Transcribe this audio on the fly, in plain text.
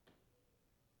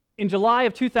In July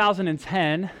of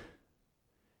 2010,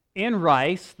 Anne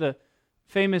Rice, the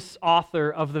famous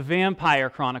author of the Vampire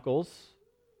Chronicles,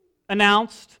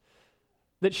 announced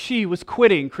that she was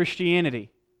quitting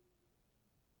Christianity.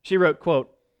 She wrote,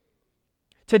 quote,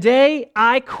 "Today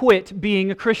I quit being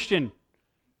a Christian.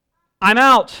 I'm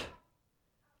out.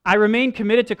 I remain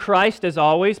committed to Christ as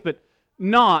always, but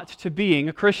not to being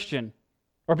a Christian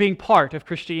or being part of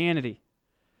Christianity.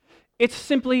 It's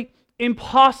simply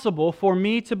impossible for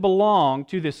me to belong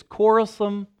to this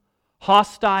quarrelsome,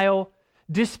 hostile,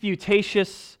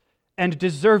 disputatious, and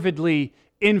deservedly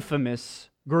infamous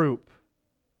group.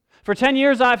 For 10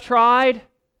 years I've tried.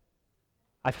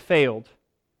 I've failed.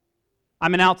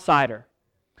 I'm an outsider.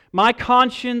 My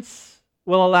conscience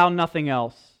will allow nothing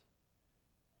else.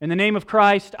 In the name of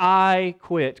Christ, I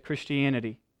quit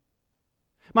Christianity.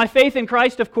 My faith in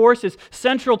Christ, of course, is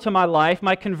central to my life.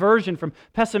 My conversion from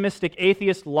pessimistic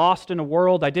atheist lost in a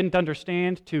world I didn't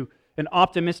understand to an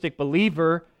optimistic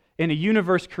believer in a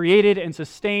universe created and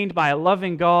sustained by a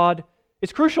loving God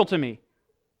is crucial to me.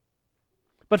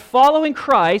 But following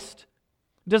Christ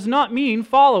does not mean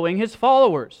following His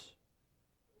followers.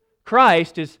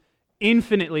 Christ is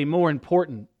infinitely more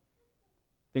important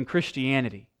than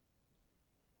Christianity.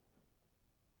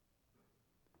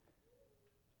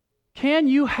 Can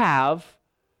you have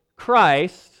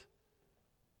Christ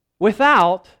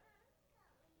without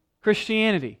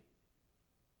Christianity?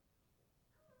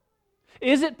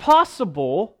 Is it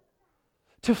possible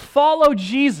to follow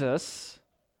Jesus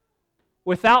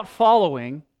without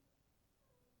following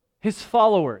His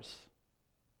followers?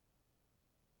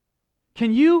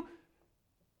 Can you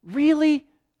really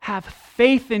have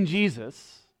faith in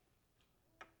Jesus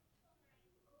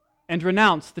and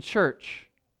renounce the church?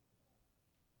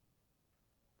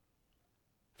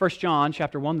 1 John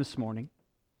chapter 1 this morning,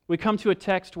 we come to a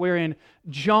text wherein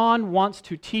John wants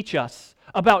to teach us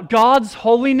about God's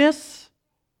holiness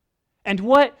and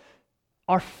what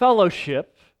our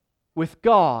fellowship with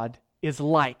God is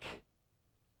like. I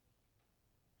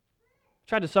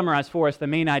tried to summarize for us the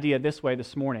main idea this way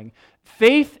this morning.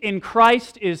 Faith in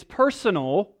Christ is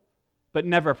personal, but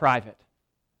never private.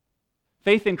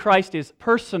 Faith in Christ is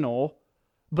personal,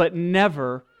 but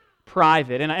never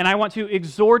private. And I want to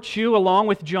exhort you, along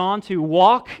with John, to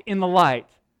walk in the light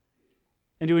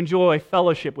and to enjoy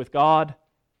fellowship with God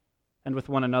and with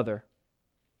one another.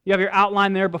 You have your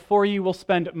outline there before you. We'll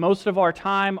spend most of our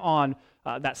time on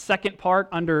that second part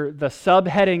under the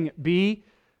subheading B,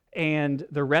 and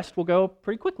the rest will go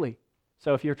pretty quickly.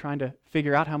 So if you're trying to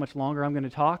figure out how much longer I'm going to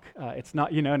talk, it's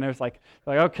not, and there's like,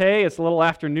 okay, it's a little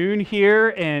afternoon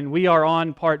here, and we are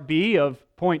on part B of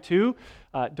point 2.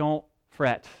 Don't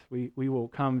fret. We will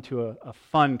come to a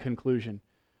fun conclusion.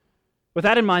 With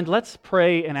that in mind, let's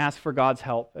pray and ask for God's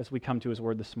help as we come to His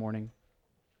Word this morning.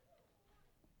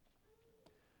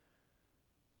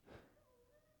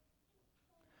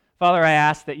 Father, I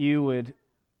ask that You would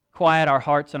quiet our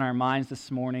hearts and our minds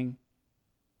this morning.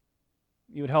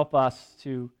 You would help us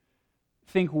to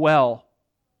think well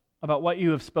about what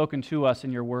You have spoken to us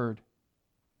in Your Word.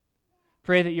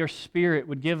 Pray that Your Spirit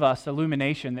would give us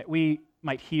illumination that we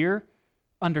might hear,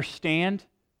 understand,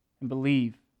 and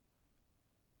believe.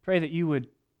 Pray that You would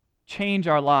change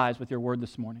our lives with Your Word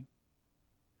this morning.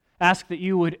 Ask that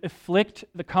You would afflict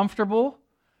the comfortable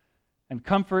and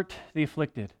comfort the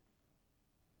afflicted.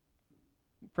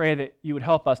 Pray that You would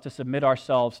help us to submit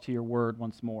ourselves to Your Word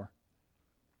once more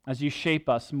as You shape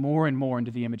us more and more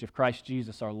into the image of Christ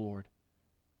Jesus our Lord.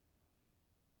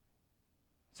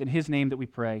 It's in His name that we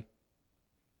pray.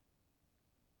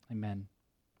 Amen.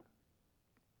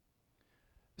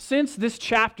 Since this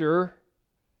chapter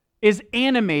is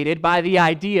animated by the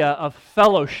idea of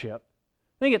fellowship,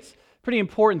 I think it's pretty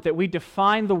important that we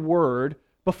define the word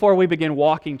before we begin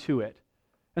walking to it.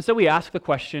 And so we ask the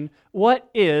question, what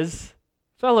is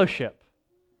fellowship?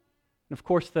 And of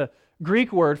course, the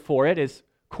Greek word for it is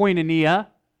koinonia,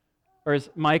 or as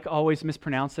Mike always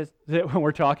mispronounces it when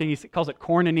we're talking, he calls it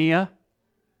koinonia.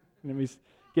 And he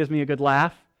gives me a good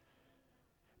laugh.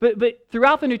 But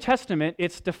throughout the New Testament,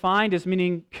 it's defined as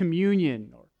meaning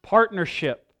communion or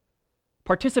partnership,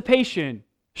 participation,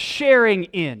 sharing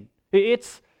in.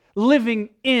 It's living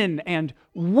in and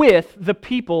with the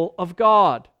people of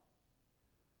God.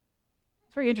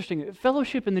 It's very interesting.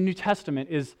 Fellowship in the New Testament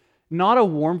is not a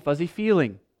warm, fuzzy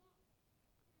feeling,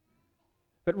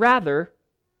 but rather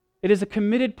it is a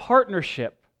committed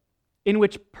partnership in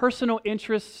which personal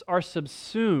interests are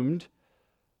subsumed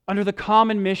under the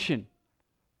common mission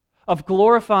of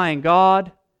glorifying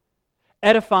God,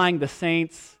 edifying the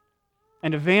saints,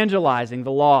 and evangelizing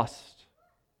the lost.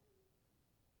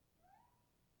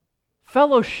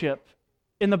 Fellowship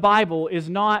in the Bible is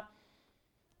not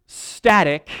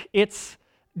static, it's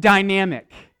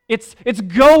dynamic. It's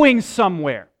going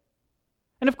somewhere.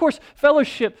 And of course,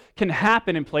 fellowship can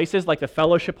happen in places like the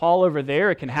fellowship hall over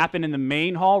there. It can happen in the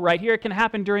main hall right here. It can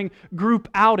happen during group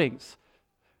outings.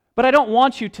 But I don't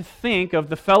want you to think of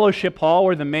the fellowship hall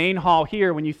or the main hall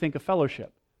here when you think of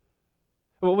fellowship.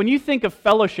 When you think of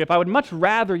fellowship, I would much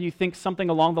rather you think something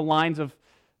along the lines of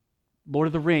Lord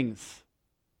of the Rings.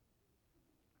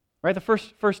 Right? The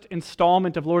first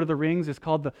installment of Lord of the Rings is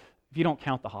called if you don't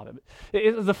count The Hobbit,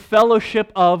 it's the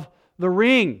Fellowship of the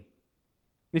Ring.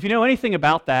 If you know anything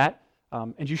about that,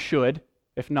 and you should,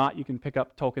 if not, you can pick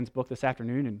up Tolkien's book this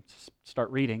afternoon and start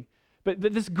reading. But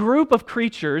this group of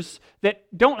creatures that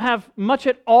don't have much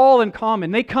at all in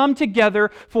common, they come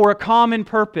together for a common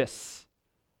purpose,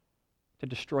 to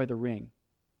destroy the ring.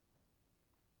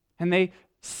 And they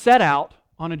set out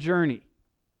on a journey.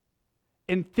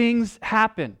 And things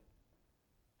happen.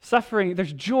 Suffering,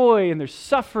 there's joy, and there's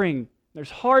suffering,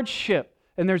 there's hardship,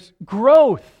 and there's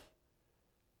growth.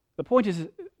 The point is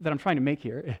that I'm trying to make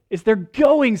here is they're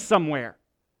going somewhere.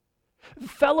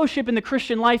 Fellowship in the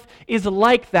Christian life is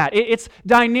like that. It's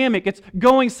dynamic. It's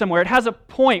going somewhere. It has a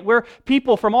point. We're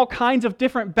people from all kinds of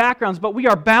different backgrounds, but we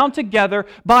are bound together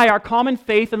by our common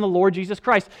faith in the Lord Jesus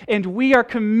Christ. And we are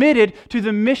committed to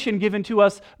the mission given to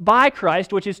us by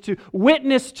Christ, which is to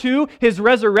witness to His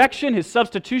resurrection, His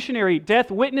substitutionary death,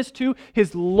 witness to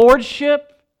His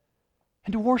lordship,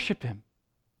 and to worship Him.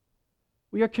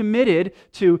 We are committed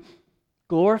to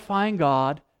glorifying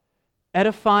God,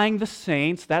 edifying the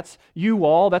saints, that's you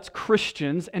all, that's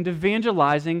Christians, and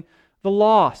evangelizing the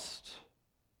lost.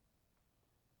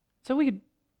 So we could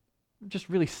just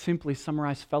really simply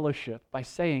summarize fellowship by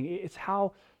saying it's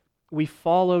how we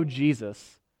follow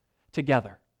Jesus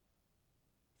together.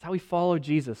 It's how we follow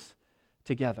Jesus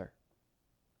together.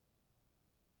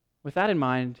 With that in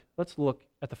mind, let's look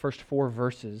at the first 4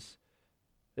 verses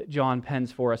that John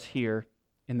pens for us here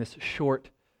in this short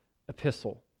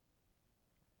epistle.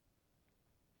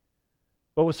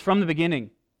 What was from the beginning,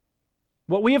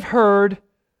 what we have heard,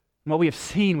 and what we have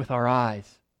seen with our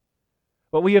eyes,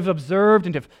 what we have observed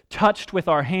and have touched with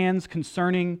our hands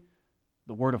concerning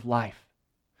the word of life.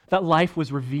 That life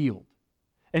was revealed,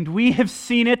 and we have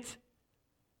seen it,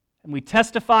 and we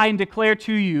testify and declare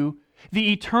to you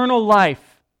the eternal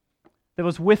life that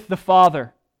was with the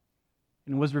Father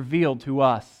and was revealed to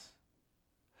us.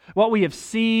 What we have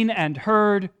seen and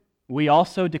heard, we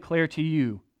also declare to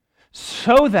you,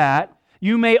 so that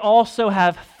you may also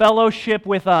have fellowship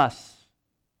with us.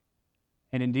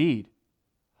 And indeed,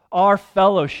 our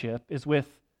fellowship is with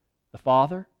the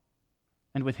Father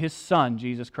and with His Son,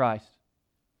 Jesus Christ.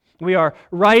 We are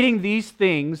writing these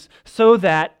things so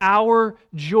that our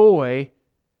joy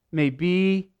may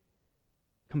be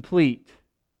complete.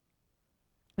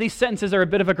 These sentences are a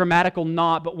bit of a grammatical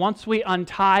knot, but once we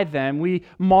untie them, we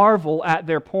marvel at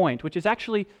their point, which is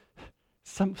actually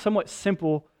somewhat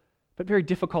simple but very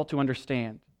difficult to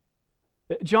understand.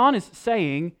 John is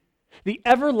saying the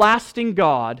everlasting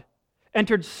God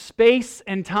entered space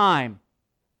and time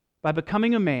by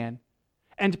becoming a man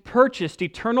and purchased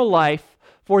eternal life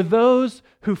for those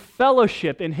who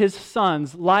fellowship in His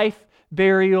Son's life,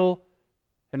 burial,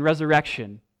 and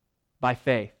resurrection by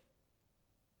faith.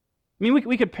 I mean,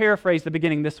 we could paraphrase the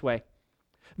beginning this way.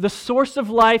 The source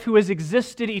of life who has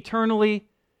existed eternally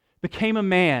became a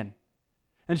man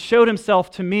and showed Himself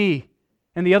to me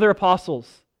and the other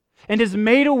apostles, and has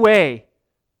made a way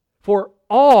for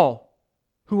all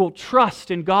who will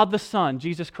trust in God the Son,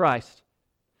 Jesus Christ,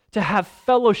 to have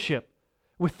fellowship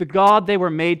with the God they were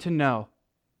made to know.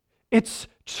 It's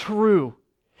true.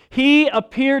 He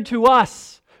appeared to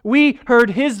us. We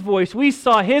heard His voice. We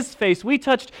saw His face. We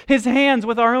touched His hands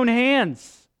with our own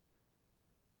hands.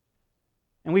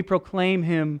 And we proclaim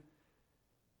Him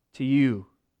to you.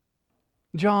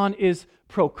 John is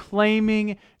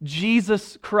proclaiming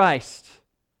Jesus Christ.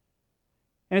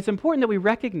 And it's important that we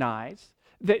recognize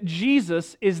that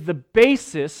Jesus is the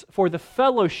basis for the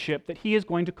fellowship that He is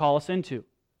going to call us into.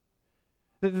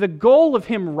 The goal of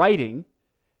Him writing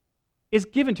is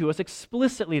given to us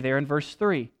explicitly there in verse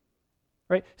 3.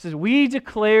 Right? He says, we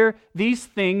declare these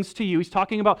things to you. He's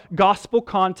talking about gospel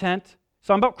content.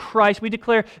 So I'm about Christ. We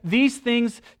declare these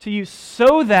things to you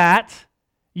so that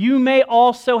you may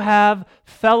also have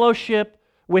fellowship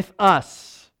with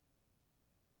us.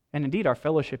 And indeed, our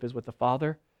fellowship is with the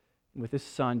Father and with His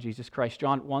Son, Jesus Christ.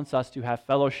 John wants us to have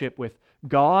fellowship with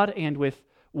God and with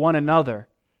one another.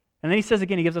 And then he says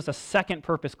again, he gives us a second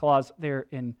purpose clause there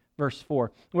in verse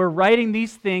 4. We're writing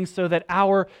these things so that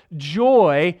our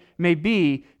joy may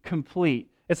be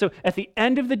complete. And so at the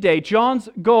end of the day, John's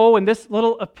goal in this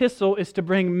little epistle is to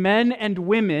bring men and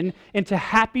women into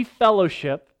happy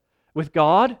fellowship with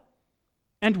God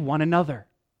and one another.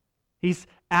 He's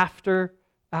after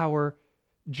our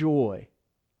joy.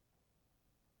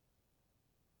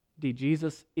 Indeed,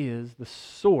 Jesus is the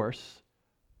source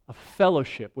of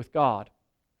fellowship with God.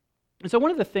 And so one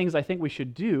of the things I think we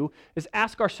should do is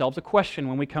ask ourselves a question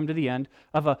when we come to the end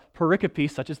of a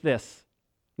pericope such as this.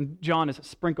 And John has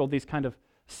sprinkled these kind of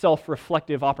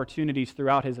self-reflective opportunities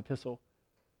throughout his epistle.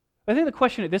 I think the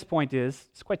question at this point is,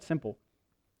 it's quite simple.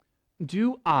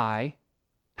 Do I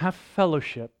have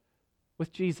fellowship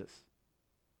with Jesus?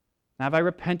 Have I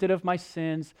repented of my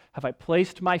sins? Have I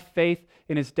placed my faith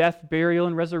in his death, burial,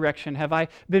 and resurrection? Have I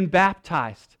been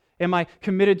baptized? Am I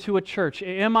committed to a church?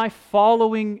 Am I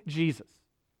following Jesus?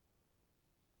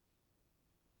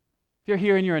 If you're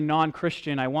here and you're a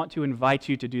non-Christian, I want to invite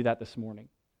you to do that this morning.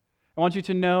 I want you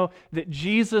to know that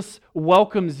Jesus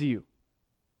welcomes you.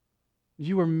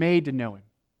 You were made to know him.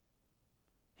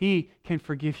 He can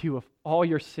forgive you of all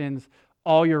your sins,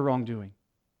 all your wrongdoing.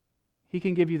 He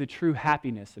can give you the true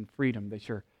happiness and freedom that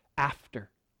you're after.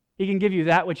 He can give you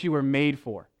that which you were made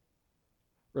for,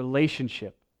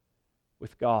 relationship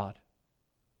with God.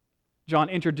 John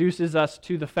introduces us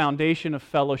to the foundation of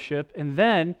fellowship, and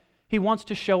then he wants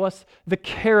to show us the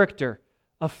character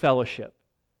of fellowship.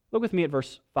 Look with me at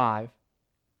verse 5.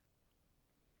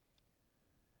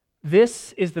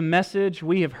 This is the message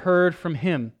we have heard from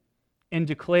him and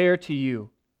declare to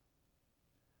you.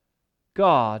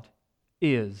 God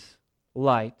is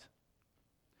light,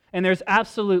 and there's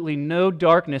absolutely no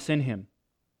darkness in him.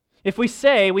 If we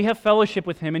say we have fellowship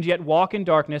with him and yet walk in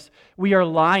darkness, we are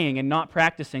lying and not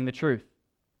practicing the truth.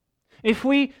 If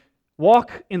we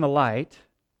walk in the light,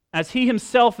 as he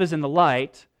himself is in the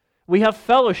light, we have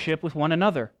fellowship with one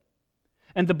another.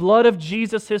 And the blood of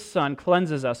Jesus, his Son,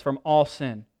 cleanses us from all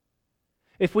sin.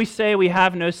 If we say we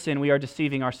have no sin, we are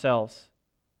deceiving ourselves,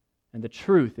 and the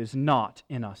truth is not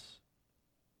in us.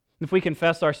 If we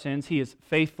confess our sins, he is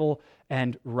faithful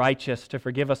and righteous to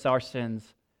forgive us our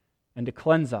sins and to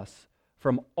cleanse us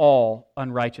from all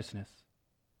unrighteousness.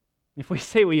 If we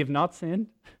say we have not sinned,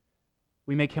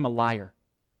 we make him a liar,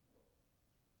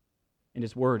 and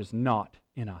his word is not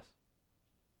in us.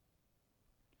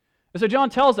 And so John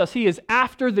tells us he is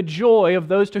after the joy of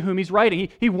those to whom he's writing.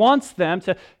 He wants them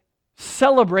to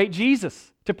celebrate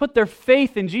Jesus, to put their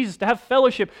faith in Jesus, to have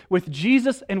fellowship with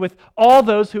Jesus and with all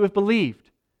those who have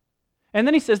believed. And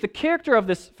then he says the character of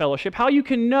this fellowship, how you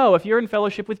can know if you're in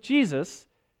fellowship with Jesus,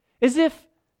 is if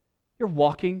you're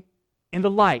walking in the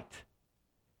light.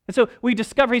 And so we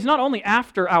discover he's not only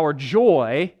after our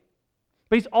joy,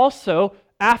 but he's also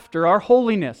after our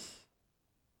holiness.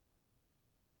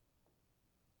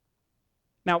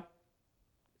 Now,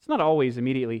 it's not always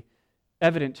immediately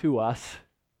evident to us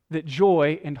that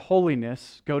joy and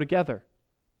holiness go together.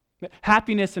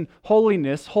 Happiness and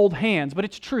holiness hold hands, but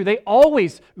it's true, they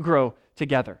always grow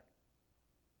together.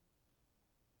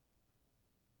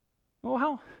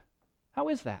 Well, how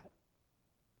is that?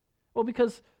 Well,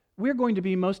 because we're going to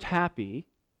be most happy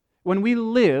when we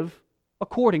live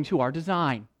according to our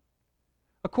design,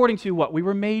 according to what we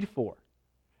were made for.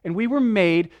 And we were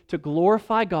made to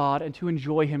glorify God and to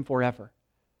enjoy him forever.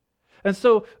 And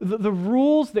so the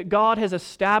rules that God has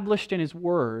established in his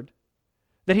word,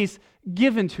 that he's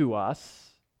given to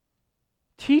us,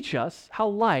 teach us how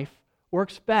life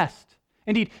works best.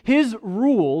 Indeed, his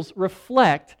rules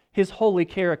reflect his holy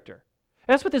character.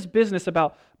 That's what this business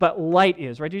about light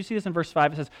is, right? Do you see this in verse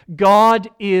 5? It says,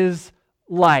 God is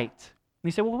light. And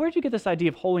you say, well, where did you get this idea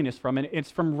of holiness from? And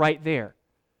it's from right there.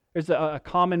 There's a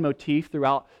common motif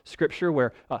throughout Scripture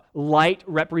where light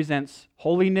represents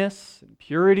holiness and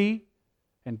purity,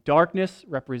 and darkness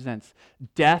represents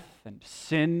death and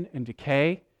sin and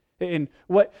decay. And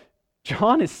what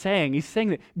John is saying, he's saying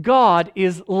that God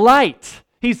is light.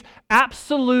 He's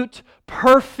absolute,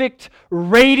 perfect,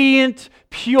 radiant,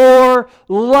 pure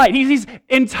light. He's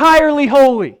entirely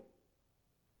holy.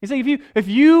 He's saying if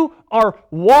you are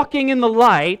walking in the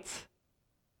light,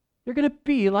 you're going to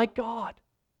be like God.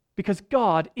 Because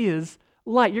God is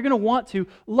light. You're going to want to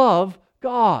love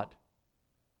God.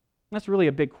 And that's really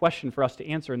a big question for us to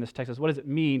answer in this text, is what does it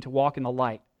mean to walk in the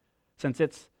light? Since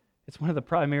it's one of the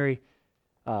primary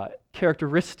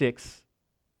characteristics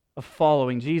of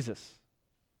following Jesus.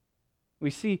 We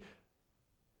see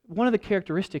one of the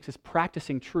characteristics is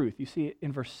practicing truth. You see it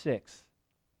in verse 6.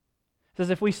 It says,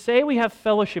 if we say we have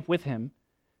fellowship with him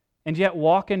and yet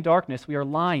walk in darkness, we are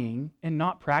lying and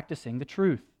not practicing the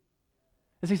truth.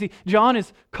 As you see, John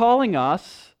is calling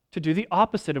us to do the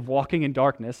opposite of walking in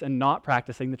darkness and not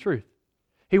practicing the truth.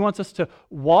 He wants us to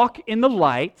walk in the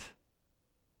light,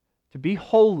 to be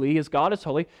holy as God is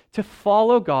holy, to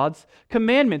follow God's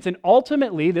commandments. And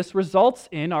ultimately, this results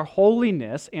in our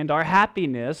holiness and our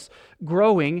happiness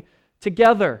growing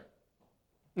together.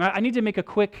 Now, I need to make a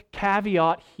quick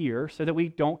caveat here so that we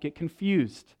don't get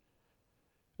confused.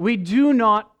 We do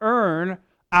not earn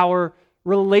our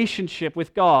relationship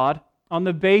with God on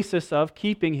the basis of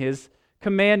keeping His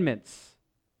commandments.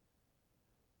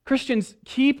 Christians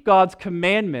keep God's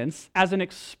commandments as an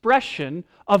expression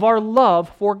of our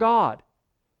love for God.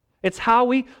 It's how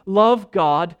we love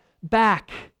God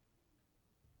back.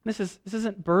 This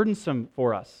isn't burdensome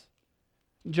for us.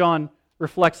 John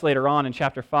reflects later on in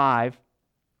chapter 5,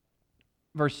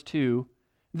 verse 2,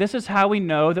 this is how we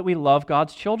know that we love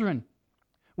God's children,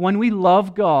 when we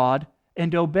love God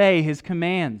and obey His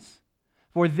commands.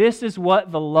 For this is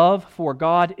what the love for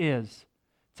God is,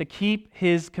 to keep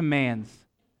His commands.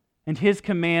 And His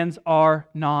commands are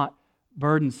not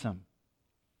burdensome.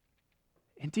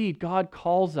 Indeed, God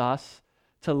calls us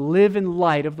to live in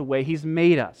light of the way He's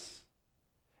made us.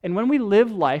 And when we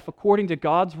live life according to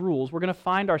God's rules, we're going to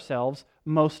find ourselves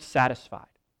most satisfied.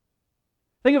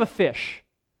 Think of a fish,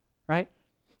 right?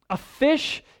 A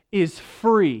fish is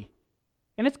free,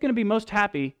 and it's going to be most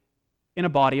happy in a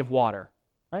body of water,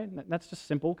 right? That's just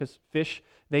simple because fish,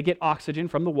 they get oxygen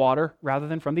from the water rather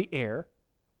than from the air.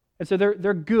 And so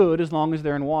they're good as long as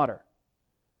they're in water.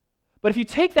 But if you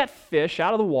take that fish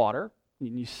out of the water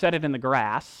and you set it in the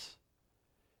grass,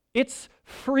 its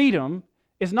freedom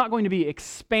is not going to be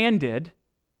expanded,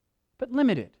 but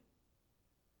limited.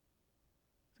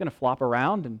 It's going to flop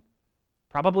around and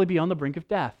probably be on the brink of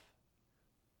death.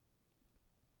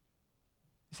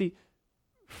 You see,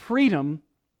 freedom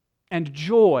and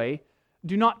joy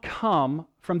do not come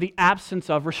from the absence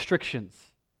of restrictions,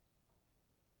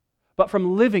 but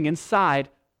from living inside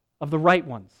of the right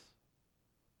ones.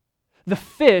 The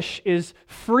fish is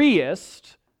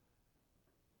freest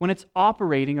when it's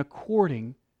operating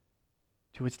according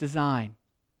to its design,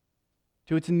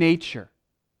 to its nature.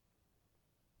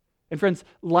 And friends,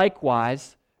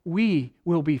 likewise, we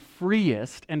will be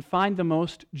freest and find the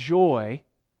most joy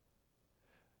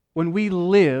when we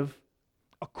live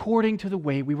according to the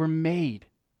way we were made,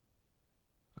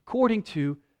 according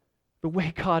to the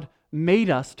way God made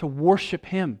us to worship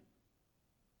Him.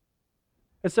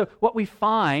 And so what we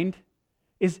find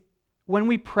is when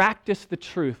we practice the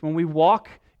truth, when we walk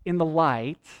in the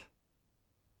light,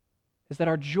 is that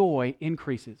our joy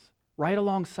increases right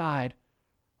alongside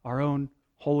our own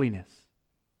holiness.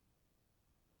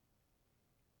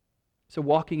 So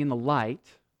walking in the light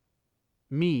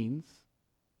means,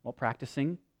 well,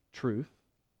 practicing truth.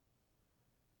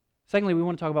 Secondly, we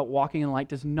want to talk about walking in the light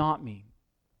does not mean.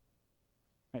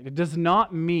 Right? It does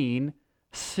not mean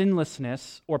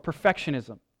sinlessness or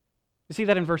perfectionism. You see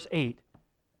that in verse 8.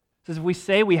 It says, if we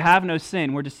say we have no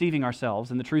sin, we're deceiving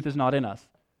ourselves and the truth is not in us.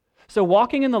 So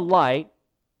walking in the light,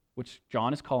 which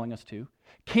John is calling us to,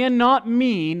 cannot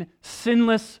mean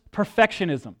sinless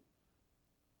perfectionism.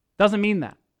 Doesn't mean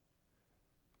that.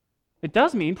 It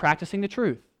does mean practicing the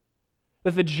truth.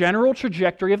 That the general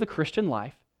trajectory of the Christian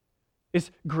life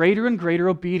is greater and greater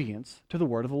obedience to the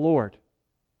word of the Lord.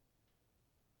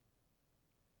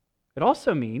 It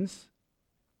also means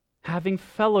having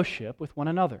fellowship with one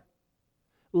another,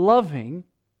 loving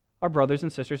our brothers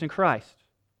and sisters in Christ.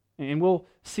 And we'll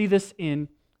see this in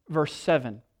verse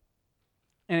 7.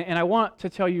 And I want to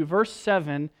tell you, verse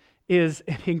 7 is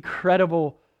an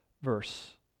incredible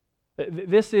verse.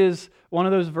 This is one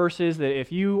of those verses that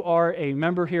if you are a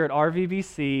member here at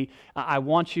RVBC, I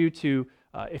want you to,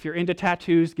 if you're into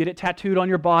tattoos, get it tattooed on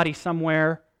your body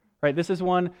somewhere. Right? This is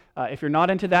one, if you're not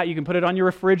into that, you can put it on your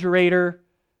refrigerator.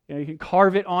 You can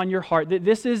carve it on your heart.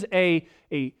 This is a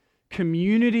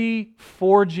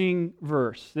community-forging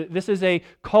verse. This is a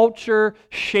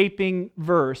culture-shaping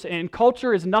verse. And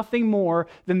culture is nothing more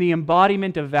than the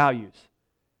embodiment of values.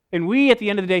 And we, at the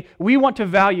end of the day, we want to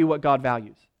value what God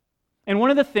values. And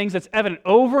one of the things that's evident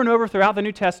over and over throughout the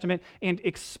New Testament and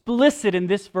explicit in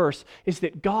this verse is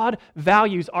that God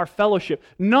values our fellowship,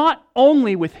 not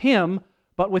only with Him,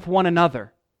 but with one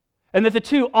another. And that the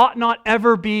two ought not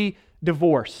ever be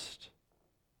divorced.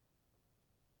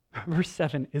 Verse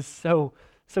 7 is so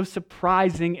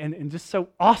surprising and just so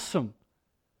awesome.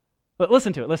 But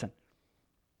listen to it, listen.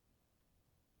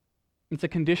 It's a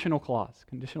conditional clause,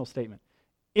 conditional statement.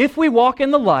 If we walk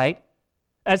in the light,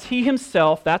 as He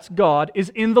Himself, that's God, is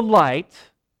in the light,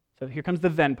 so here comes the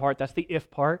then part, that's the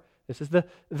if part, this is the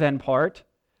then part,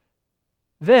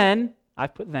 then,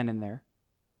 I've put then in there,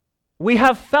 we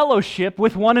have fellowship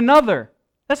with one another.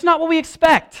 That's not what we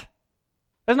expect.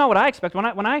 That's not what I expect.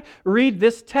 When I read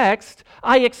this text,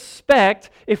 I expect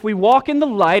if we walk in the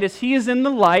light as He is in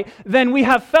the light, then we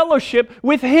have fellowship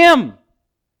with Him.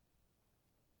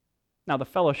 Now, the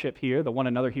fellowship here, the one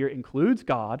another here, includes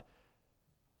God,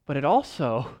 but it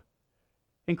also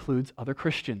includes other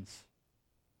Christians.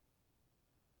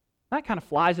 That kind of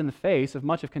flies in the face of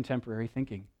much of contemporary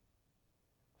thinking.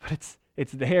 But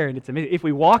it's there, and it's amazing. If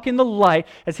we walk in the light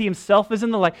as He Himself is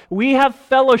in the light, we have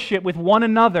fellowship with one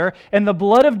another, and the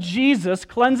blood of Jesus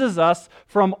cleanses us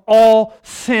from all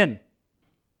sin.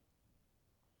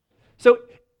 So,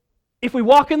 if we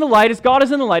walk in the light as God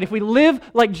is in the light, if we live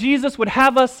like Jesus would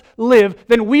have us live,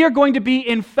 then we are going to be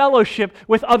in fellowship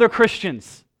with other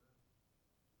Christians.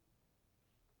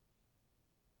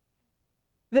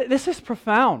 This is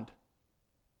profound.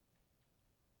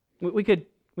 We could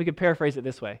paraphrase it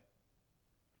this way.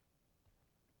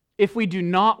 If we do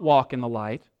not walk in the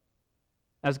light,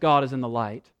 as God is in the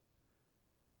light,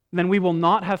 then we will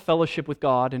not have fellowship with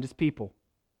God and His people.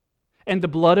 And the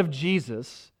blood of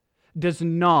Jesus does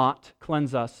not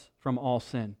cleanse us from all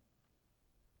sin.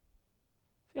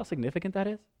 See how significant that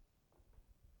is?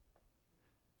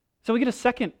 So we get a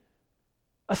second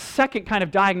kind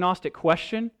of diagnostic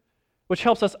question, which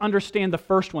helps us understand the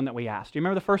first one that we asked. Do you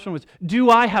remember the first one was, do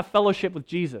I have fellowship with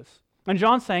Jesus? And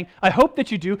John's saying, I hope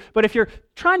that you do, but if you're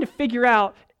trying to figure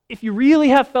out if you really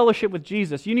have fellowship with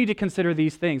Jesus, you need to consider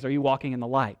these things. Are you walking in the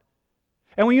light?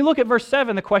 And when you look at verse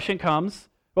 7, the question comes,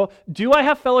 well, do I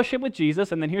have fellowship with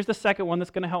Jesus? And then here's the second one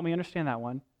that's going to help me understand that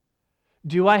one.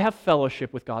 Do I have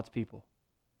fellowship with God's people?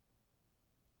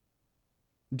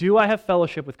 Do I have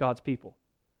fellowship with God's people?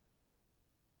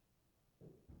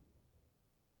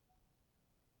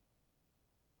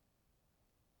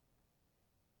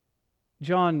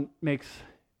 John makes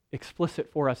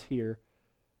explicit for us here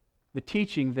the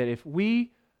teaching that if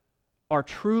we are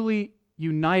truly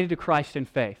united to Christ in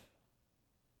faith,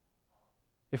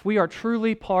 if we are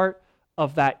truly part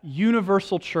of that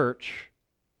universal church,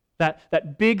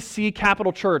 that big C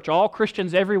capital church, all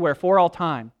Christians everywhere for all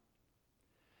time,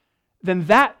 then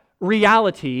that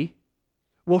reality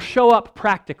will show up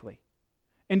practically.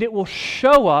 And it will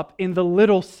show up in the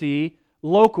little c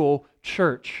local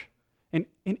church.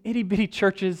 In itty-bitty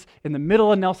churches in the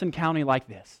middle of Nelson County like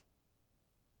this.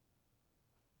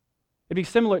 It'd be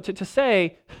similar to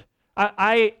say,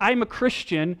 I'm a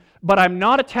Christian, but I'm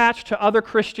not attached to other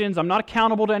Christians. I'm not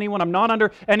accountable to anyone. I'm not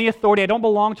under any authority. I don't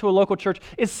belong to a local church.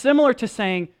 It's similar to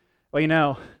saying,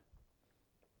 well,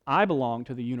 I belong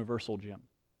to the Universal Gym. And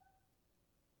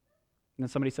then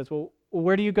somebody says, well,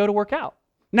 where do you go to work out?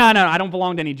 No, I don't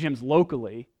belong to any gyms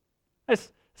locally.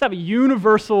 Let's have a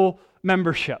universal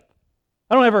membership.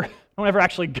 I don't ever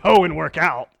actually go and work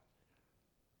out.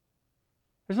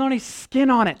 There's not any skin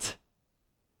on it.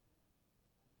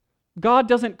 God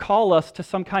doesn't call us to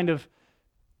some kind of...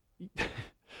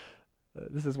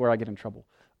 This is where I get in trouble.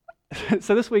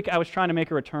 So this week I was trying to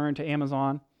make a return to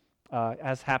Amazon,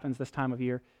 as happens this time of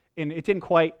year, and it didn't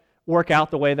quite work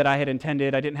out the way that I had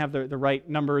intended. I didn't have the right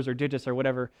numbers or digits or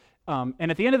whatever.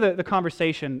 And at the end of the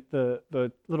conversation,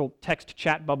 the little text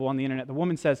chat bubble on the internet, the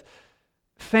woman says,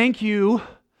 "Thank you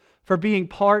for being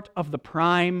part of the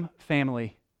Prime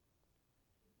family."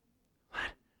 What?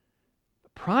 The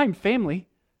Prime family?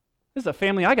 This is a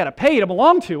family I got to pay to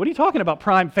belong to. What are you talking about,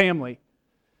 Prime family?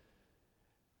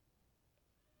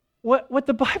 What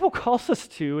the Bible calls us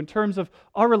to in terms of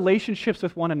our relationships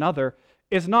with one another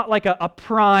is not like a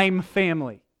prime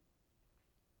family.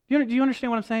 Do you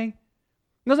understand what I'm saying?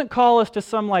 It doesn't call us to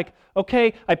some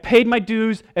okay, I paid my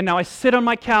dues and now I sit on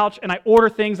my couch and I order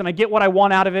things and I get what I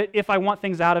want out of it if I want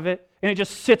things out of it, and it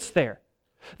just sits there.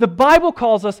 The Bible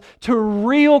calls us to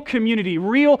real community,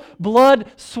 real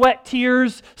blood, sweat,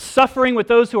 tears, suffering with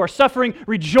those who are suffering,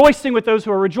 rejoicing with those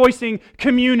who are rejoicing,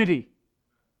 community.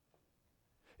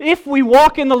 If we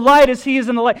walk in the light as He is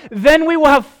in the light, then we will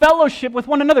have fellowship with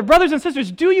one another. Brothers and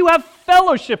sisters, do you have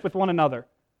fellowship with one another?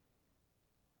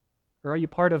 Or are you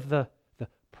part of the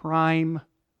Prime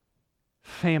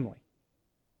family?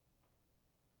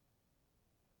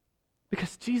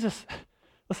 Because Jesus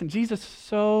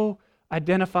so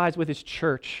identifies with His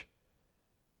church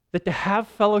that to have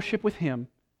fellowship with Him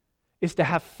is to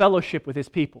have fellowship with His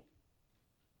people.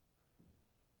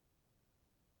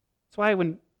 That's why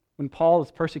when Paul is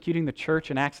persecuting the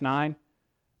church in Acts 9,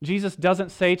 Jesus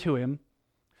doesn't say to him,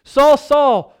 "Saul,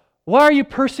 Saul, why are you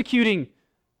persecuting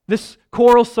this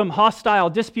quarrelsome,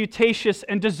 hostile, disputatious,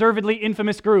 and deservedly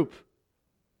infamous group?"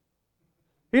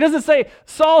 He doesn't say,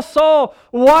 "Saul, Saul,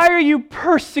 why are you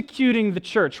persecuting the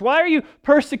church? Why are you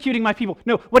persecuting my people?"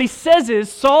 No, what he says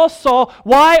is, "Saul, Saul,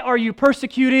 why are you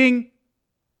persecuting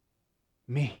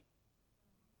me?"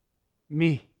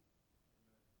 me.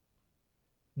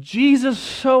 Jesus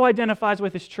so identifies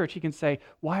with his church, he can say,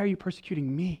 why are you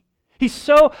persecuting me? He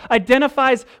so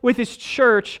identifies with his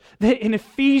church that in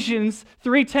Ephesians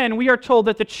 3:10, we are told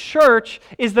that the church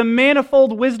is the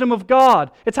manifold wisdom of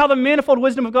God. It's how the manifold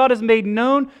wisdom of God is made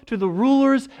known to the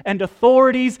rulers and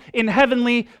authorities in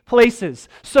heavenly places.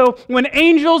 So when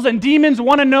angels and demons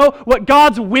want to know what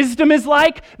God's wisdom is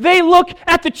like, they look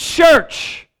at the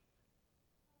church.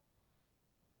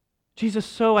 Jesus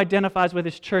so identifies with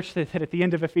his church that at the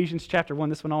end of Ephesians chapter 1,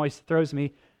 this one always throws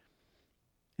me,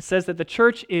 it says that the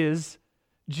church is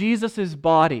Jesus'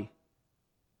 body.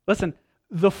 Listen,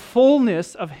 the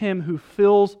fullness of him who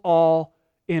fills all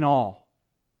in all.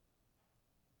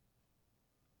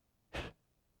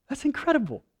 That's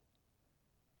incredible.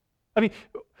 I mean,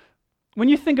 when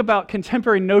you think about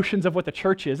contemporary notions of what the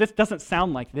church is, it doesn't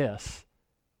sound like this.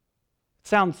 It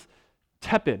sounds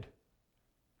tepid.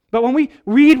 But when we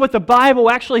read what the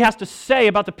Bible actually has to say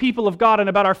about the people of God and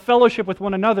about our fellowship with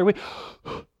one another, we,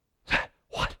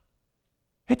 what?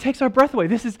 It takes our breath away.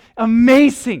 This is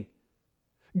amazing.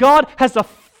 God has a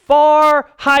far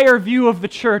higher view of the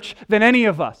church than any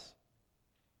of us.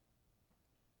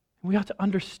 We have to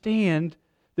understand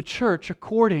the church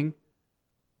according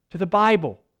to the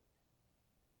Bible.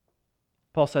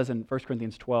 Paul says in 1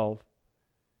 Corinthians 12,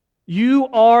 you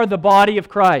are the body of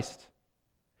Christ,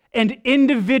 and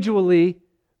individually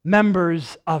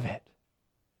members of it.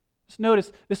 Just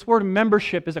notice, this word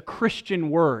membership is a Christian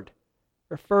word.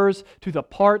 It refers to the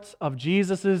parts of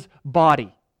Jesus'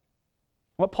 body.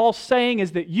 What Paul's saying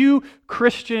is that you,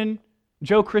 Christian,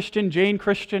 Joe Christian, Jane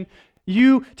Christian,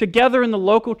 you together in the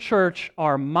local church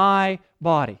are my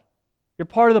body. You're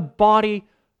part of the body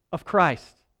of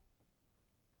Christ.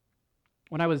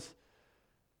 When I was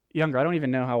younger, I don't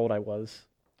even know how old I was.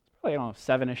 Probably,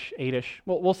 7-ish, 8-ish.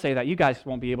 We'll say that. You guys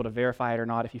won't be able to verify it or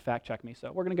not if you fact check me,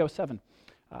 so we're going to go 7.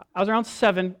 I was around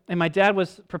 7, and my dad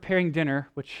was preparing dinner,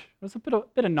 which was a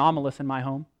bit anomalous in my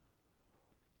home.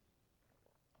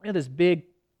 We had this big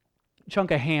chunk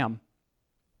of ham,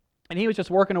 and he was just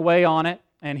working away on it,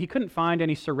 and he couldn't find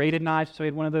any serrated knives, so he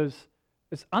had one of those.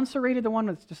 Is unserrated the one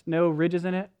that's just no ridges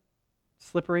in it?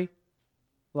 Slippery?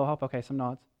 A little help? Okay, some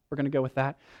nods. We're going to go with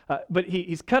that. But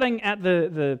he's cutting at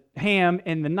the ham,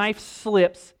 and the knife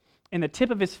slips, and the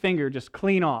tip of his finger just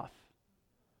clean off.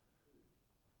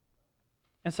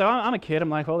 And so I'm a kid. I'm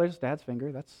like, well, there's Dad's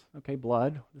finger. That's, okay,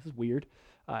 blood. This is weird.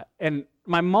 And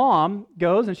my mom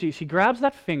goes, and she grabs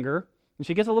that finger, and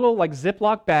she gets a little like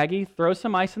Ziploc baggie, throws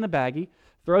some ice in the baggie,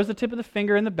 throws the tip of the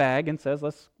finger in the bag, and says,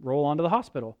 let's roll on to the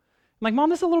hospital. I'm like, Mom,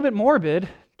 this is a little bit morbid,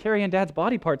 carrying Dad's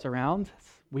body parts around. It's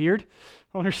weird.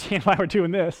 I don't understand why we're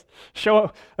doing this.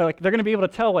 They're going to be able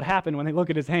to tell what happened when they look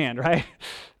at his hand, right? I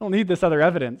don't need this other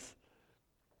evidence.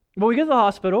 But we get to the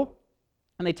hospital,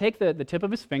 and they take the tip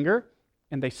of his finger,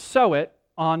 and they sew it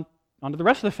onto the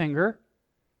rest of the finger,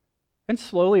 and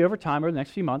slowly over time, over the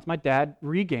next few months, my dad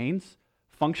regains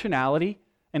functionality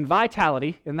and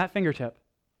vitality in that fingertip.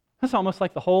 It's almost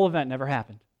like the whole event never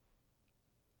happened.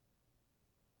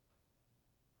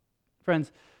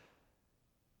 Friends,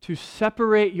 to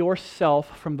separate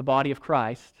yourself from the body of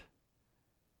Christ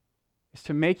is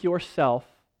to make yourself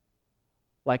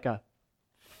like a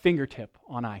fingertip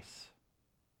on ice.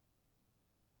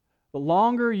 The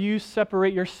longer you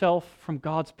separate yourself from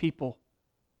God's people,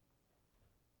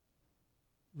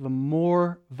 the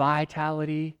more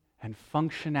vitality and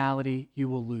functionality you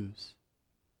will lose.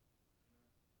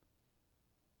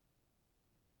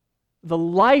 The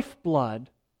lifeblood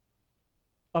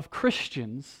of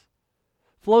Christians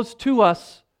flows to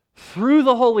us through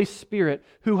the Holy Spirit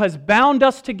who has bound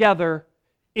us together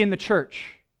in the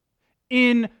church,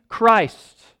 in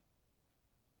Christ.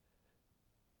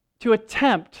 To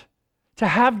attempt to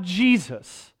have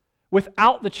Jesus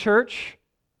without the church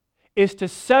is to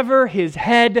sever his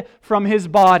head from his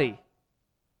body.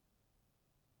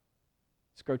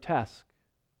 It's grotesque.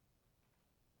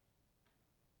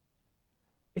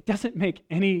 It doesn't make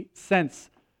any sense,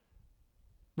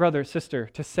 brother, sister,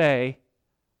 to say,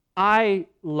 I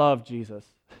love Jesus,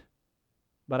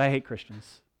 but I hate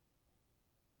Christians.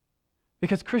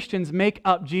 Because Christians make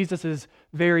up Jesus'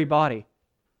 very body.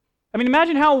 I mean,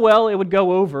 imagine how well it would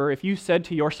go over if you said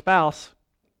to your spouse,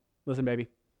 listen, baby,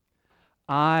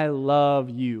 I love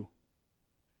you,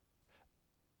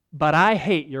 but I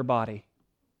hate your body.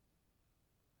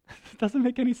 It doesn't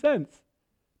make any sense.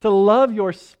 To love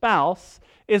your spouse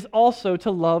is also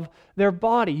to love their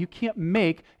body. You can't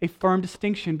make a firm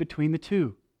distinction between the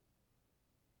two.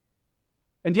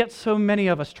 And yet so many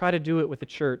of us try to do it with the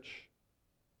church.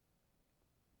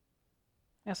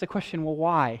 Ask the question, well,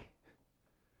 why?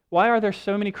 Why are there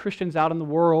so many Christians out in the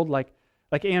world like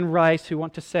like Anne Rice, who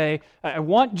want to say, I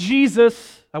want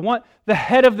Jesus, I want the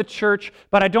head of the church,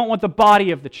 but I don't want the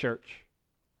body of the church.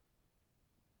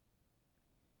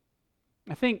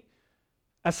 I think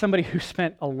as somebody who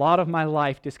spent a lot of my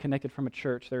life disconnected from a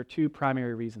church, there are two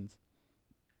primary reasons.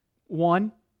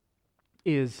 One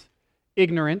is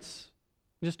ignorance.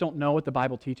 You just don't know what the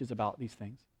Bible teaches about these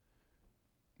things.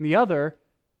 And the other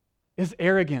is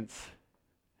arrogance.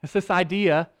 It's this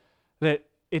idea that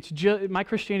my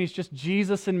Christianity is just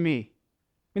Jesus and me.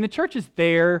 I mean, the church is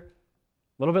there, a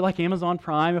little bit like Amazon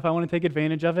Prime if I want to take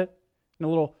advantage of it, and a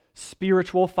little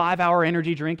spiritual 5-hour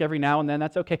energy drink every now and then,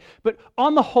 that's okay. But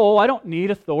on the whole, I don't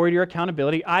need authority or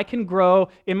accountability. I can grow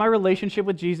in my relationship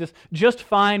with Jesus just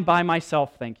fine by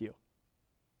myself, thank you.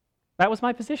 That was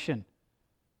my position.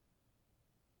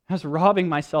 I was robbing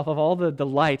myself of all the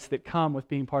delights that come with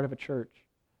being part of a church.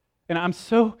 And I'm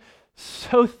so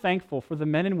thankful for the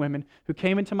men and women who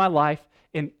came into my life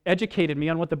and educated me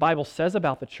on what the Bible says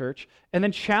about the church and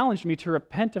then challenged me to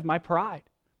repent of my pride.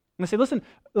 And I say,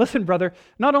 listen, brother,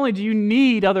 not only do you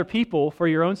need other people for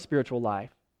your own spiritual life,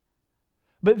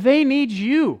 but they need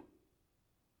you.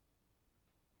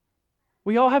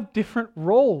 We all have different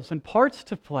roles and parts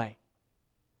to play.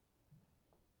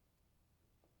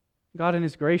 God in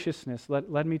His graciousness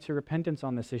led me to repentance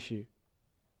on this issue.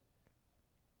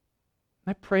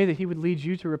 I pray that He would lead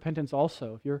you to repentance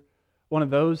also. If you're one of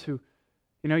those who,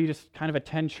 you just kind of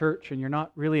attend church and you're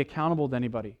not really accountable to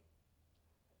anybody,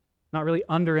 not really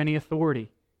under any authority.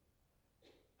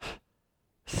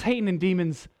 Satan and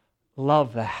demons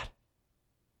love that.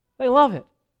 They love it.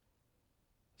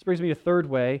 This brings me to a third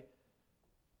way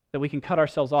that we can cut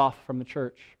ourselves off from the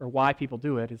church, or why people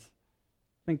do it, is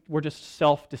I think we're just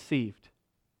self-deceived.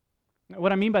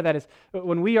 What I mean by that is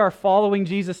when we are following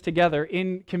Jesus together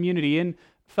in community, in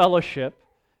fellowship,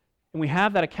 and we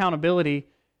have that accountability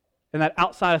and that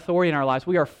outside authority in our lives,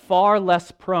 we are far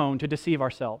less prone to deceive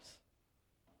ourselves.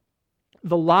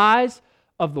 The lies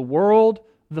of the world,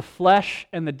 the flesh,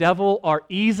 and the devil are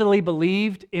easily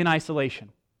believed in isolation.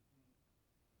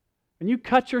 When you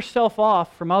cut yourself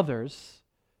off from others,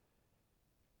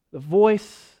 the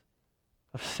voice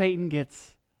of Satan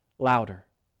gets louder.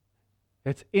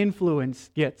 Its influence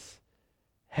gets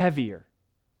heavier.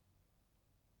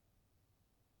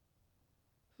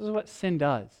 This is what sin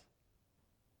does.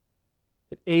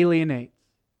 It alienates,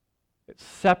 it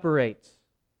separates,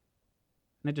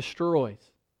 and it destroys.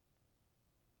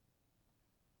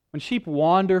 When sheep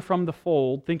wander from the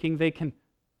fold, thinking they can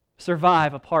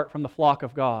survive apart from the flock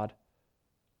of God,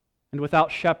 and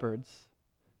without shepherds,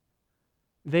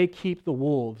 they keep the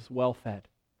wolves well fed.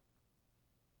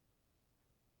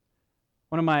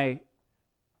 One of my, I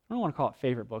don't want to call it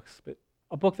favorite books, but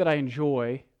a book that I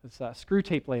enjoy is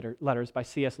Screwtape Letters by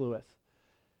C.S. Lewis.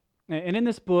 And in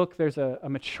this book, there's a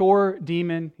mature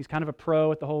demon. He's kind of a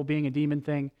pro at the whole being a demon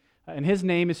thing. And his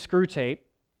name is Screwtape.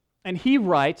 And he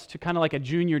writes to kind of like a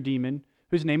junior demon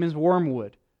whose name is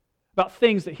Wormwood about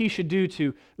things that he should do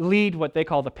to lead what they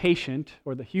call the patient,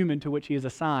 or the human to which he is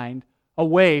assigned,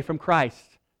 away from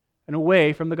Christ and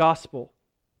away from the gospel.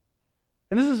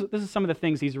 And this is some of the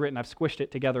things he's written. I've squished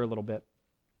it together a little bit.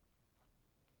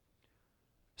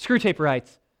 Screwtape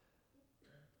writes,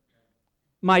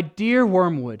 "My dear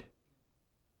Wormwood,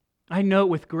 I note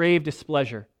with grave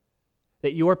displeasure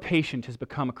that your patient has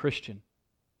become a Christian.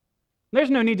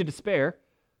 There's no need to despair.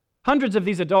 Hundreds of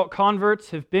these adult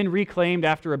converts have been reclaimed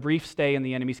after a brief stay in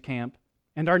the enemy's camp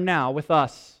and are now with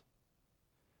us.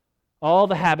 All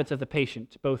the habits of the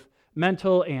patient, both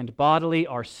mental and bodily,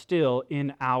 are still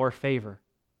in our favor.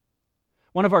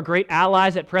 One of our great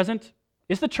allies at present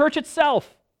is the church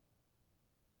itself.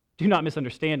 Do not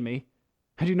misunderstand me.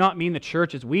 I do not mean the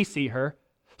church as we see her,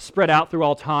 spread out through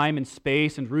all time and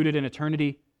space and rooted in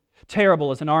eternity,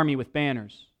 terrible as an army with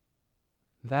banners.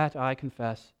 That, I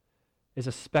confess, is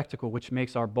a spectacle which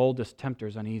makes our boldest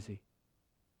tempters uneasy.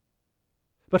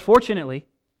 But fortunately,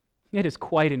 it is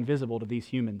quite invisible to these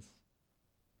humans.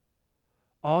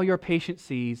 All your patient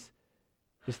sees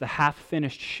is the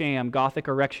half-finished sham Gothic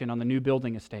erection on the new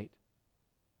building estate.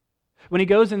 When he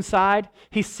goes inside,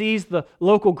 he sees the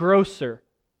local grocer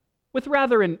with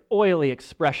rather an oily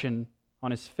expression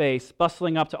on his face,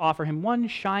 bustling up to offer him one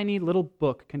shiny little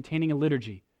book containing a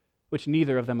liturgy, which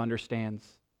neither of them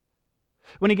understands.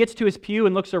 When he gets to his pew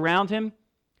and looks around him,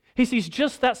 he sees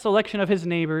just that selection of his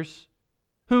neighbors,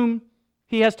 whom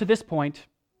he has to this point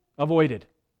avoided.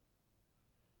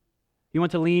 You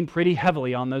want to lean pretty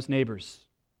heavily on those neighbors.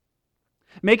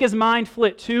 Make his mind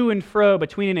flit to and fro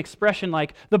between an expression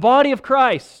like the body of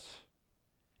Christ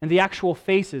and the actual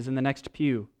faces in the next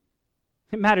pew.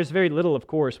 It matters very little, of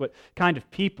course, what kind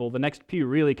of people the next pew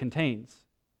really contains.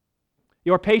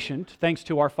 Your patient, thanks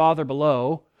to our Father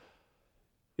below,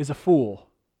 is a fool.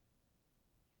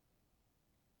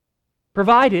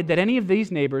 Provided that any of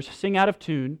these neighbors sing out of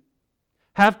tune,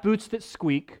 have boots that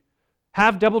squeak,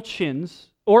 have double chins,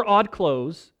 or odd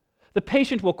clothes, the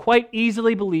patient will quite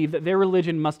easily believe that their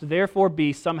religion must therefore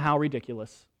be somehow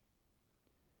ridiculous.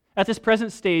 At this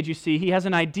present stage, you see, he has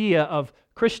an idea of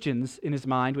Christians in his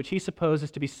mind which he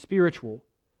supposes to be spiritual,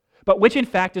 but which in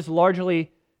fact is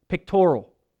largely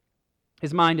pictorial.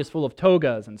 His mind is full of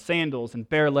togas and sandals and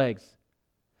bare legs.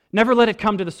 Never let it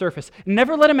come to the surface.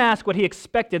 Never let him ask what he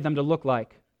expected them to look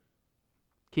like.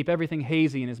 Keep everything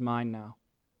hazy in his mind now,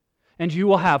 and you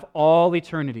will have all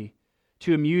eternity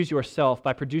to amuse yourself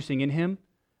by producing in him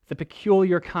the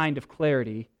peculiar kind of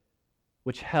clarity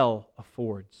which hell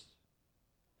affords.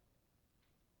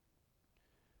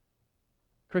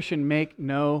 Christian, make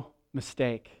no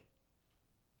mistake.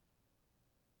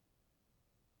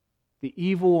 The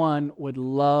evil one would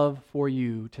love for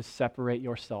you to separate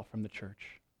yourself from the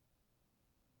church.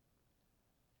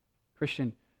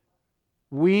 Christian,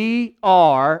 we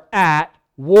are at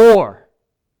war,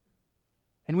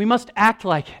 and we must act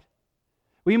like it.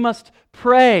 We must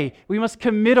pray. We must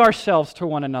commit ourselves to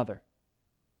one another.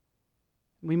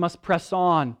 We must press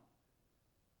on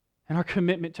in our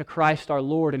commitment to Christ our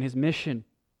Lord and His mission.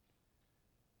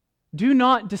 Do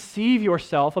not deceive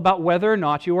yourself about whether or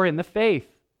not you are in the faith.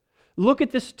 Look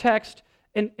at this text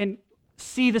and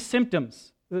see the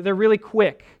symptoms. They're really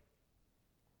quick.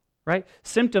 Right?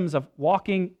 Symptoms of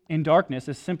walking in darkness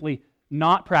is simply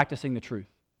not practicing the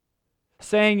truth.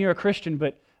 Saying you're a Christian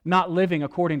but not living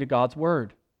according to God's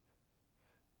word.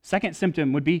 Second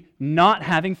symptom would be not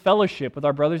having fellowship with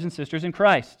our brothers and sisters in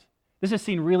Christ. This is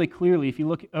seen really clearly if you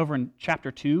look over in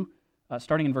chapter 2,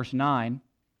 starting in verse 9.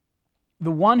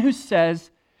 The one who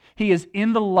says he is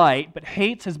in the light but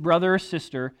hates his brother or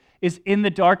sister is in the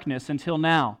darkness until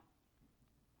now.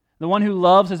 The one who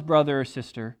loves his brother or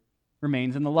sister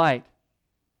remains in the light,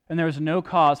 and there is no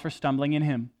cause for stumbling in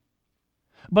him.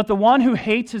 But the one who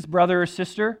hates his brother or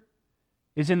sister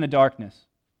is in the darkness,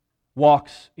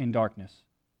 walks in darkness,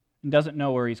 and doesn't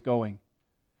know where he's going,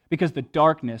 because the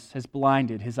darkness has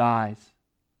blinded his eyes.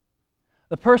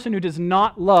 The person who does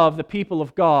not love the people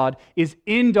of God is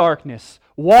in darkness,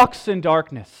 walks in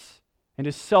darkness, and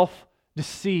is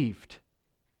self-deceived.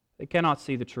 They cannot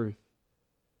see the truth.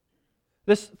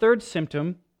 This third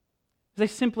symptom, they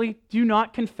simply do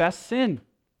not confess sin.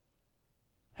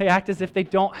 They act as if they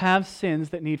don't have sins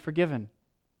that need forgiven.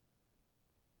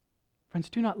 Friends,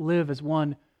 do not live as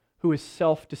one who is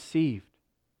self-deceived.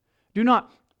 Do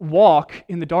not walk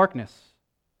in the darkness.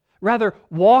 Rather,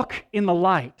 walk in the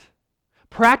light,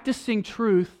 practicing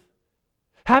truth,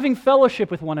 having fellowship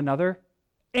with one another,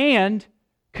 and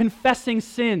confessing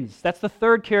sins. That's the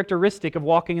third characteristic of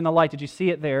walking in the light. Did you see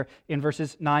it there in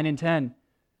verses 9 and 10?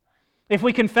 If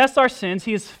we confess our sins,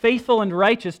 He is faithful and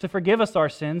righteous to forgive us our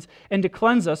sins and to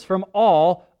cleanse us from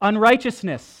all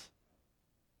unrighteousness.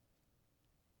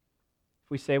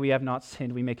 If we say we have not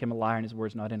sinned, we make Him a liar and His word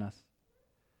is not in us.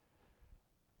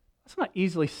 Let's not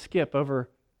easily skip over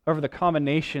the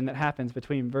combination that happens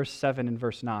between verse 7 and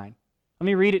verse 9. Let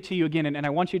me read it to you again, and I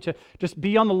want you to just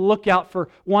be on the lookout for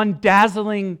one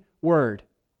dazzling word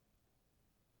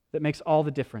that makes all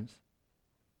the difference.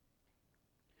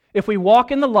 If we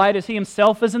walk in the light as He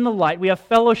Himself is in the light, we have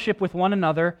fellowship with one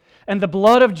another, and the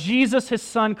blood of Jesus, His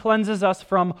Son, cleanses us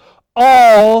from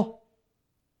all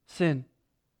sin.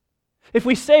 If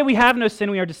we say we have no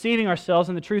sin, we are deceiving ourselves,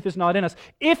 and the truth is not in us.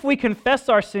 If we confess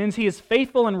our sins, He is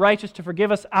faithful and righteous to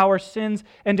forgive us our sins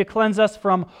and to cleanse us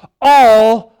from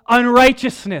all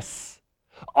unrighteousness.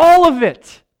 All of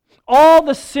it. All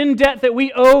the sin debt that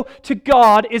we owe to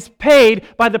God is paid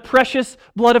by the precious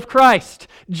blood of Christ.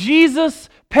 Jesus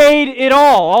paid it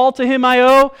all to Him I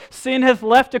owe. Sin hath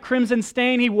left a crimson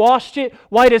stain. He washed it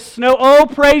white as snow. Oh,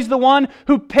 praise the one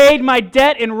who paid my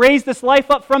debt and raised this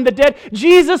life up from the dead.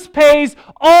 Jesus pays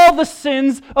all the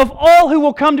sins of all who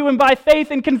will come to Him by faith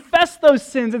and confess those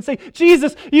sins and say,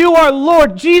 Jesus, You are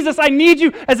Lord. Jesus, I need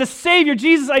You as a Savior.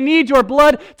 Jesus, I need Your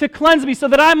blood to cleanse me so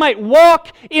that I might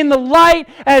walk in the light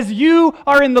as You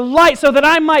are in the light, so that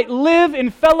I might live in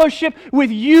fellowship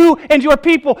with You and Your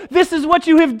people. This is what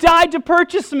You have died to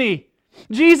purchase me.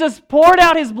 Jesus poured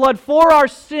out His blood for our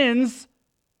sins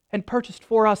and purchased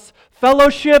for us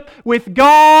fellowship with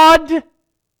God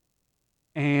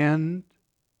and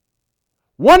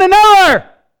one another.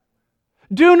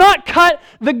 Do not cut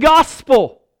the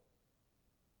gospel.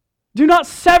 Do not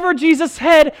sever Jesus'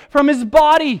 head from His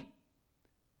body.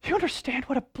 Do you understand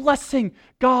what a blessing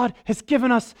God has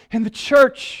given us in the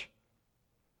church?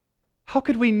 How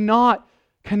could we not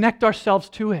connect ourselves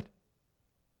to it?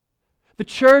 The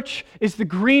church is the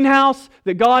greenhouse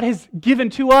that God has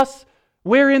given to us,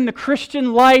 wherein the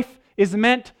Christian life is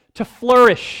meant to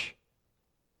flourish.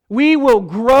 We will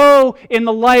grow in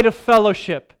the light of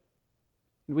fellowship,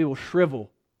 and we will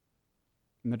shrivel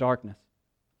in the darkness.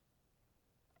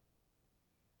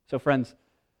 So, friends,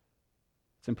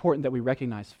 it's important that we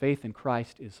recognize faith in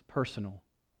Christ is personal,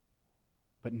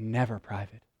 but never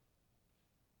private.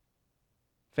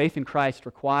 Faith in Christ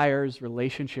requires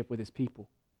relationship with His people.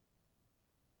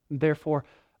 Therefore,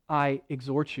 I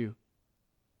exhort you,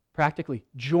 practically,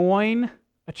 join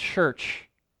a church,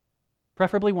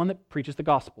 preferably one that preaches the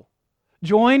gospel.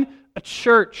 Join a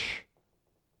church.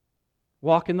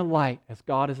 Walk in the light as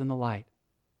God is in the light.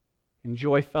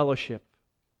 Enjoy fellowship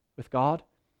with God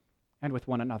and with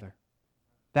one another.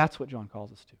 That's what John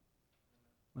calls us to.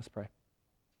 Let's pray.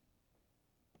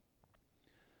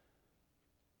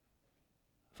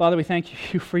 Father, we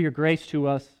thank you for your grace to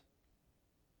us.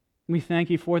 We thank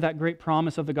you for that great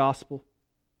promise of the gospel,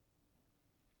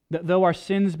 that though our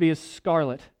sins be as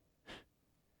scarlet,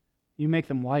 you make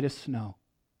them white as snow.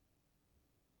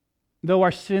 Though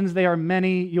our sins, they are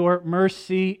many, your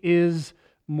mercy is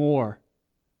more.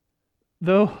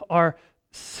 Though our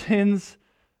sins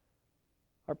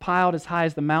are piled as high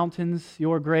as the mountains,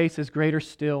 your grace is greater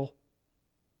still.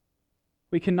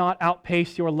 We cannot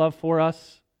outpace your love for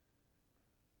us.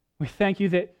 We thank you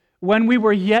that when we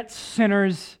were yet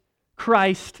sinners,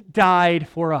 Christ died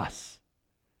for us.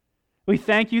 We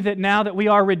thank you that now that we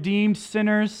are redeemed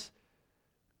sinners,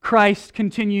 Christ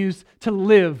continues to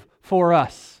live for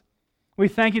us. We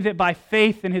thank you that by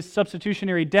faith in His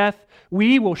substitutionary death,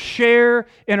 we will share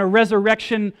in a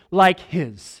resurrection like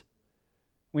His.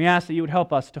 We ask that you would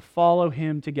help us to follow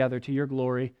Him together to your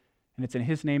glory, and it's in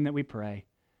His name that we pray.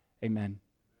 Amen.